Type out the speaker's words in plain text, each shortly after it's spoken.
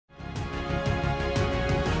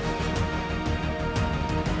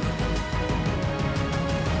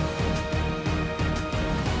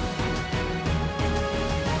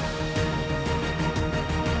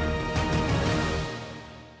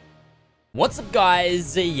What's up,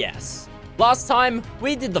 guys? Yes. Last time,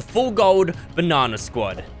 we did the full gold banana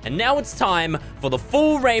squad. And now it's time for the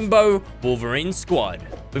full rainbow Wolverine squad.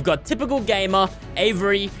 We've got typical gamer,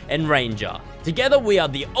 Avery, and Ranger. Together, we are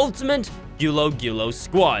the ultimate Gulo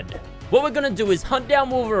squad. What we're gonna do is hunt down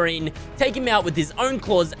Wolverine, take him out with his own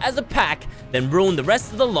claws as a pack, then ruin the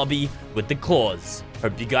rest of the lobby with the claws.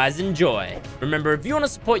 Hope you guys enjoy. Remember, if you want to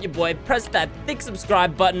support your boy, press that thick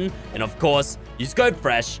subscribe button, and of course, use code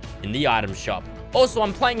FRESH in the item shop. Also,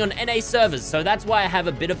 I'm playing on NA servers, so that's why I have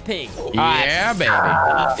a bit of ping. Yeah,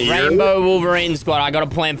 baby. Rainbow Wolverine squad. I got a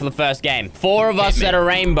plan for the first game. 4 of us that are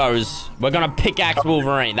rainbows. We're gonna pickaxe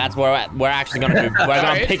Wolverine. That's what we're actually gonna do. We're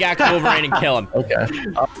gonna pickaxe Wolverine and kill him. Okay.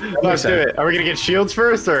 Let's do it. Are we gonna get shields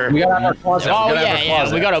first, or? We gotta have our closet. Oh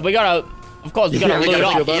yeah. We gotta. Of course, we gotta loot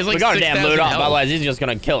up. He's like we gotta damn loot up. 6,000 Otherwise, he's just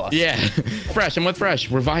gonna kill us. Yeah. Fresh. I'm with Fresh.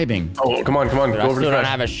 We're vibing. Oh, come on. Dude, Go I over still to don't Fresh.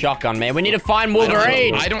 have a shotgun, man. We need to find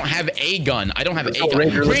Wolverine. I don't have a gun. I don't have a gun.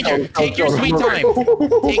 Ranger, Ranger, let's go. take your sweet time.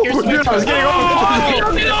 Take your sweet time.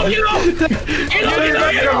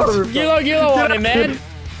 Gulo on him, man.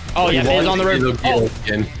 Oh yeah, man's on the roof. Oh,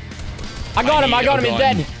 I got him. He's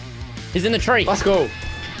dead. He's in the tree. Let's go.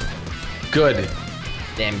 Good.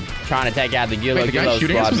 Damn, trying to take out the Wait, the guy Gulo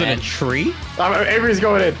shooting us squad, was in a man. tree? Avery's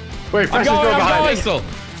going in. Wait, Fresh is going, going I'm behind. going. Pistol.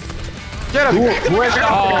 Get him.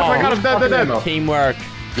 I got him. Dead. Teamwork.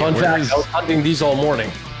 Fun fact, I was hunting these all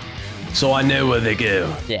morning, so I know where they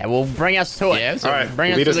go. Yeah, well, bring us to it. Yeah, so All right,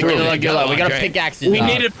 Bring us lead to us the through. Gulo. We got Okay. pickaxes. We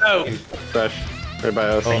need a boat. Fresh. Right by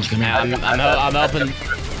us. I'm helping.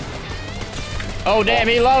 Oh, damn,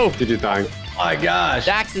 he low. Did you dying? Oh my gosh.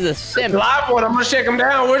 Dax is a simp. Live one. I'm gonna shake him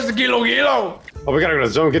down. Where's the Gilo? Oh, we gotta go to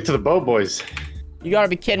zone. Get to the boat, boys. You gotta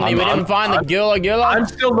be kidding me. We didn't find the Gulo. I'm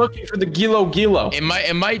still looking for the Gilo.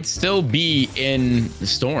 It might still be in the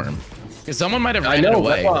storm. Because someone might have I ran it know.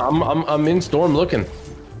 away. That's why I'm in storm looking.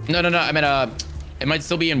 No. I mean, it might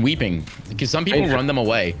still be in weeping. Because some people run them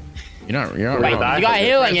away. You're not Wait, wrong. you got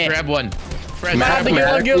healing it. Grab one. Fresh. Grab the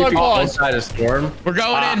Gulo claws. Inside a storm. We're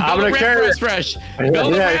going in. I'm Build a gonna ramp carry for us, it. Fresh.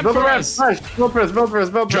 Build a ramp build for the ramp. us. Fresh. Build for us. Drop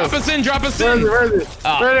us in. Where is it?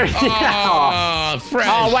 Oh, Fresh.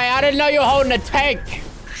 Oh, wait, I didn't know you were holding a tank.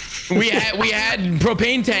 We had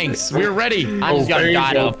propane tanks. We were ready. I'm just gonna there you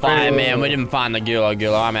die to go. the fire, man. We didn't find the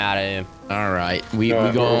Gulo. I'm out of here. All right. We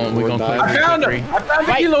we're going dying. I found him. I found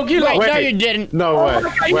the Gilo. Wait, no, Wait. you didn't. No way.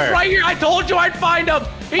 He's Where? right here. I told you I'd find him.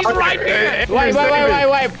 He's right here. Wait.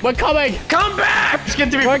 We're coming. Come back. Just get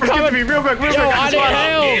to me. We're Get to coming. me real quick. Yo, I need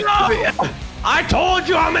help. Gilo. I told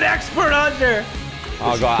you I'm an expert hunter.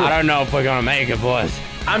 Oh, God. I don't know if we're gonna make it, boys.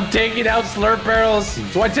 I'm taking out slurp barrels.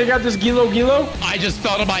 Do I take out this Gilo? I just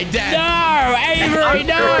fell to my death. No, Avery,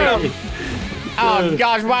 no. Oh,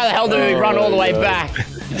 gosh. Why the hell did we run all the way back?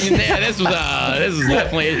 Yeah, this was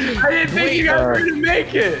definitely. I didn't think you guys were gonna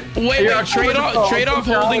make it. Wait, trade off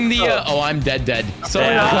holding the. Oh, I'm dead. So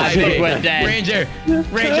Yeah, I think we're dead.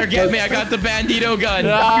 Ranger, get me! I got the bandito gun.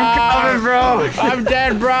 Coming, bro. I'm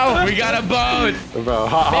dead, bro. We got a boat. Bro,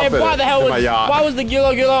 hop Man, in why the hell in my was yacht. why was the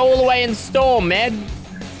Gulo all the way in storm, man?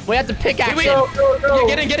 We had to pickaxe Wait, it.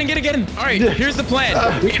 yeah, get in. All right, here's the plan.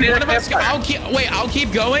 One of us, I'll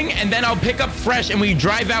keep going, and then I'll pick up Fresh, and we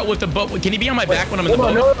drive out with the boat. Can he be on my back when I'm in the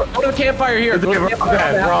boat? Go to the campfire here. We're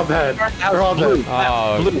all dead. We're all dead.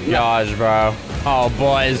 Oh gosh, bro. Oh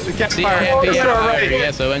boys. See, yeah,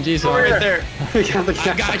 so NG, so right there.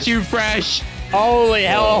 I got you, Fresh. Holy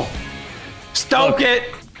hell. Stoke it.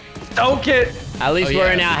 At least Oh, we're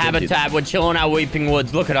yeah, in our we did do habitat. We're chilling our weeping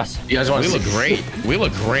woods. Look at us. You guys want We to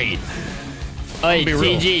look great. Hey, be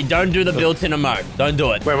real. TG, don't do the built-in emote. Don't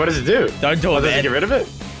do it. Wait, what does it do? Don't do it, Does it man. get rid of it?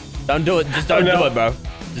 Don't do it. Just don't do it, bro.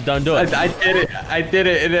 Just don't do it. I did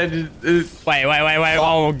it, and then Wait.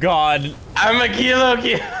 Oh god. I'm a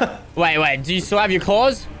Gilo. Wait. Do you still have your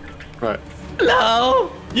claws? Right. No.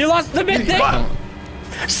 You lost the mythic.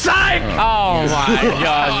 Psych. Oh my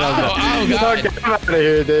gosh. Oh, God. I'm out of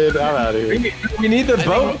here, dude. I'm out of here. We need the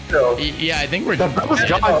boat. Though. Yeah, I think we're. The boat's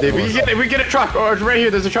gone, dude. We get a truck. Or it's right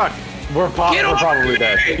here. There's a truck. We're probably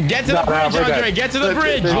dead. Get to the bridge, we're dead. Andre. Get to the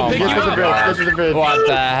bridge. We'll pick Get you to the up. bridge. Get to the bridge. What the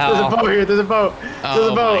There's a hell? boat here. There's a boat.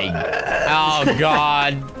 Oh, Oh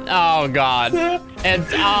god. And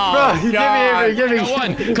Bro, oh god. give me. Got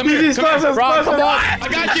one. Come here. Come Bro, come on. I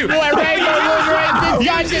got you. Boy, Rainbow Wolverine, this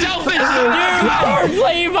guy You just selfish. you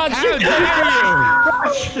leave us. How dare you?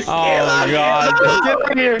 Oh, God. Get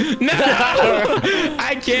out of here. No,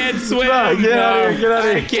 I can't swim. No, get out of here. Get out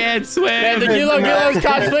of here. I can't swim. Man, the Gilos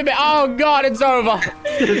can't swim it. Oh, God, it's over.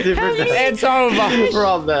 It's over. We're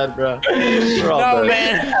all dead, bro. We're all No,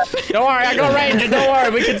 dead. man. Don't worry, I got Ranger. Don't worry,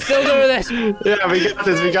 we can still do this. Yeah, we got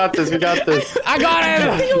this. We got this. We got this. I got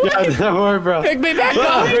him. Yeah, don't worry, bro. Pick me back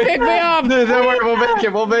up. Pick me up. Dude, don't worry. We'll make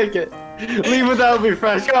it. We'll make it. Leave without me,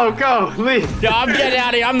 Fresh. Go, go. Leave. Yo, I'm getting out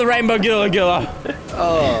of here. I'm the Rainbow Gila.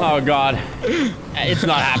 Oh, God. It's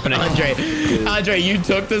not happening. Andre, you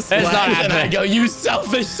took the slide, not and I happening. go, you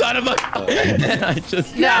selfish son of a. And I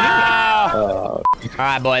just No. All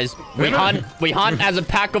right, boys. We hunt as a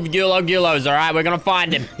pack of Gilos. All right, we're gonna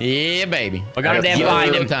find him. Yeah, baby. We're gonna damn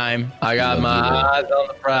find him. Time. I got my eyes on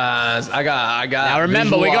the prize. I got. Now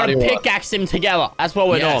remember, we gotta pickaxe him together. That's what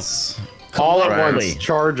we're Yes. All at Correctly. once.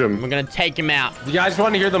 Charge him. doing. We're gonna take him out. You guys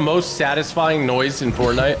want to hear the most satisfying noise in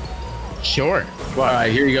Fortnite? Sure. All right,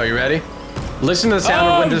 here you go. You ready? Listen to the sound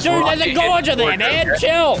of Oh, when dude, this there's rocket a gorge hits there, the man. board.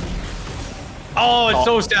 Chill. Oh, it's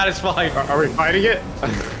so satisfying. Are we fighting it?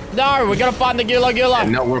 No, we gotta find the Gila.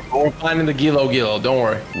 No, we're finding the Gilo. Don't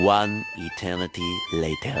worry. One eternity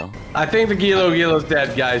later. I think the Gilo's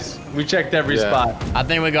dead, guys. We checked every Yeah. spot. I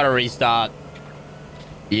think we gotta restart.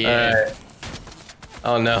 Yeah. All right.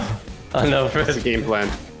 Oh no. Oh no, What's the Chris. game plan?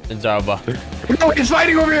 It's over. No, he's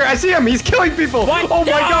fighting over here. I see him. He's killing people. What? Oh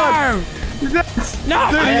my No! God. Yes. No,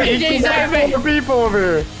 Dude, he he's saved me. killing people over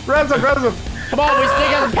here. Res him. Come on, we stick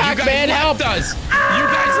as a You pack, guys man. Help. left us. You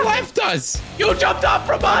guys left us. You jumped up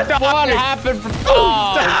from us. What happened?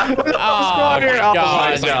 Oh, Squad here. my Oh,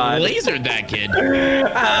 God. It's like lasered that kid.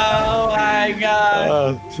 Oh my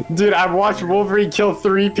god. Dude, I watched Wolverine kill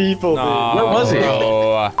 3 people. Dude. Where was he?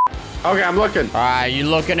 Oh. Okay, I'm looking. All right, you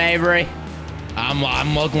looking, Avery?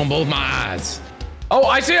 I'm looking with both my eyes. Oh,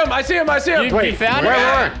 I see him. You found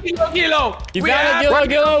Where? it? Gilo. You found it,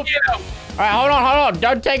 Gilo? All right, hold on.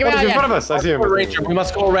 Don't take him Oh, out he's in front of yet. us. I see him. Ranger, we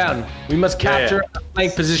must go around. We must capture a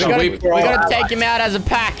flank position. We Wait for our gotta allies. take him out as a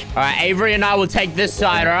pack. All right, Avery and I will take this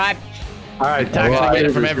side. All right. All right, Right. tactical Get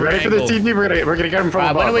it from every ready for the angle. TP. We're gonna get him from All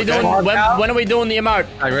right. When are we above, doing? okay? When are we doing the emote?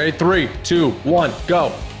 All right, ready? 3, 2, 1,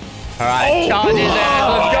 go. All right, charge his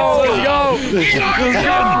ass. Let's go.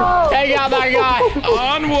 Take out that guy.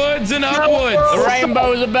 Onwards and upwards. The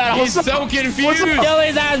rainbows are better. He's so confused. Kill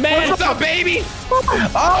his ass, man. What's up, baby?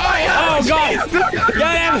 Oh God!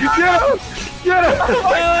 Get him! Get him!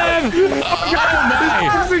 Kill him!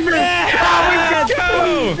 Let's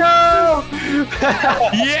go. Go!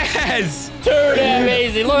 Yes. Too damn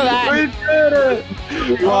easy. Look at We that. did it!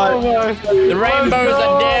 Oh my. The rainbows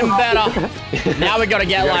are damn better. Now we gotta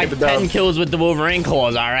get like get the 10 dub. kills with the Wolverine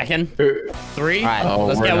claws, I reckon. 3. All right, Oh,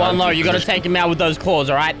 let's we're get one not- low. You gotta take him out with those claws,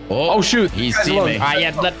 all right? Oh, shoot. He's Guys, seen look. me. All right,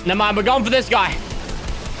 yeah. Never mind. We're going for this guy.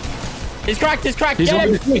 He's cracked. Get him! Get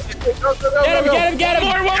him! Get him!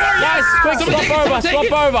 One more. Yes, quick, Somebody swap take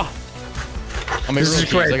it. over. I'm This is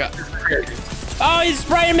great. Oh, he's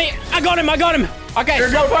spraying me. I got him. Okay,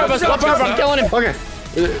 swap over. I'm killing him. Okay.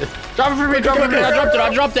 Drop it for me.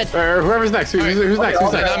 I dropped it. Whoever's next. Who's next?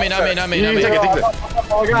 Not me. You take it.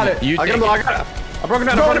 Oh, I got it. You I take got it. I broke him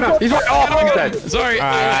down. He's right. Oh, he's dead. Sorry. All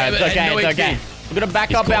right, it's okay. We're gonna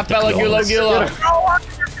back up our fellow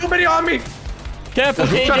Gulo. Too many on me. Careful,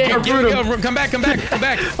 TJ. Dude, Come back.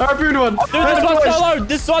 Harpoon one.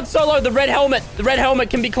 this one's solo. The red helmet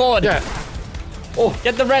can be clawed. Yeah.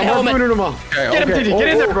 Get the red helmet. Harpooning him all. Get him, TJ. Get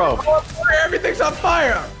in there, bro. Everything's on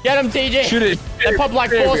fire. Get him, TJ. Shoot it. They pop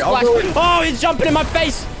like 4 splash. Oh, he's jumping in my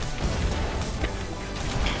face.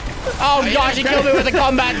 Oh gosh, he killed me with the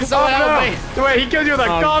combat. Someone help me. Wait, he killed you with a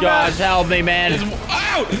Oh combat. gosh, help me, man.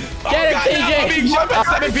 Ow! Get him, TJ. I'm being shot by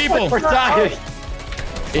 7 people. We're dying.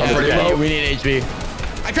 Yeah, we need HP.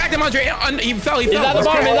 I tracked him, Andre. He fell. He's at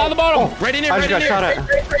the bottom. Right in here. I just got shot at.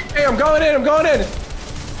 Hey, I'm going in.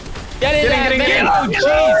 Get in there, man. Oh,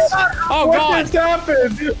 jeez. Oh What god. just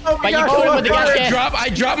happened? Oh my But you gosh, killed him with the what gas happened? can. I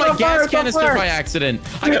dropped my Stop gas fire, stop canister fire. by accident.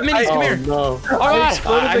 I got minis. Come here. Oh no. Oh god.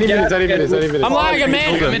 I need minis. I'm lagging, I got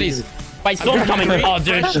man. minis. Wait, storm's coming. Oh,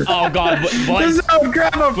 dude. Oh god. Boys,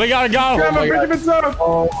 Grab him. we gotta Grab go. him. Bring him inside.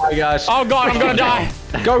 Oh my gosh. Oh god, I'm gonna die.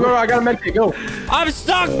 Go. I got a medkit. Go. I'm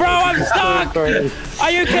stuck, bro. I'm stuck.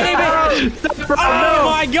 Are you kidding me?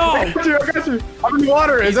 Oh my god. I got you. I'm in the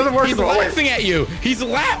water. It doesn't work. He's at all. laughing at you. He's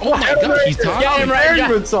laughing. Oh my gosh, he's Get talking. him How right dare you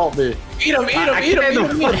now. insult me? Eat him. I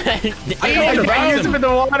use him in the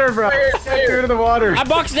water, bro. Get in the water. I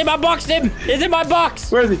boxed him. He's in my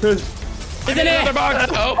box. Where is he? He's in Another here.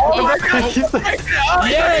 box.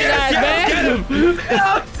 Yeah,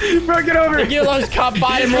 man. Bro, get over. Gilos can't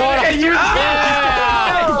fight in water. Hey, you-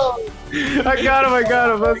 Yeah. I got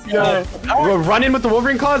him. Let's go. We'll run in with the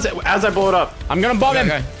Wolverine claws as I blow it up. I'm gonna bomb him.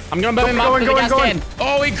 Okay. I'm gonna bomb him up to the gas can.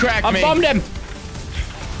 Oh, he cracked I me. bombed him.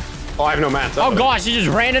 Oh, I have no mats. Oh gosh, he just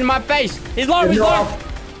ran in my face. He's low. He's low.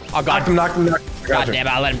 Oh god. Knock him. God damn it!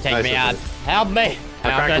 I let him take me out. Help me. I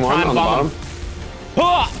I'm cracked gonna one try on and the bomb bottom. him.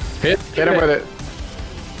 Oh! Hit him with it.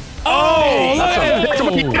 Oh! Look at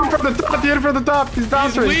Hit him. him from the top. Hit him from the top. He's He's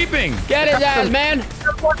bouncing. leaping. Get his ass, man.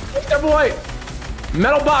 Step away.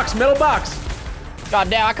 Metal box. God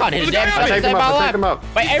damn, I can't hit his Look damn at face. him. Save my Take him life.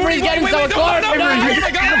 up. Wait, everybody's getting so close. No,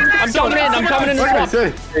 I'm coming in. I'm coming in.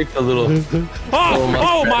 Okay, Take the little.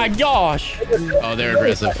 Oh my gosh. Oh, they're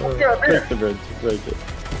aggressive.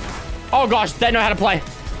 Oh gosh, they know how to play.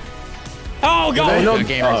 Oh god. Good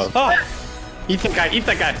gamers. Oh, Eat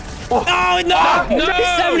that guy. oh no. No. He's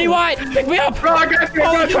 70 white. Pick me up. Holy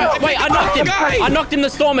crap. Wait, I knocked him. I knocked him the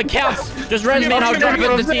storm. It counts. Just res me and I'll drop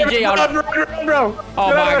it to TG. Run, bro. Oh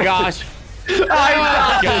my gosh. Go.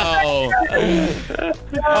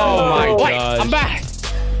 Oh my. Oh, Wait, gosh. I'm back.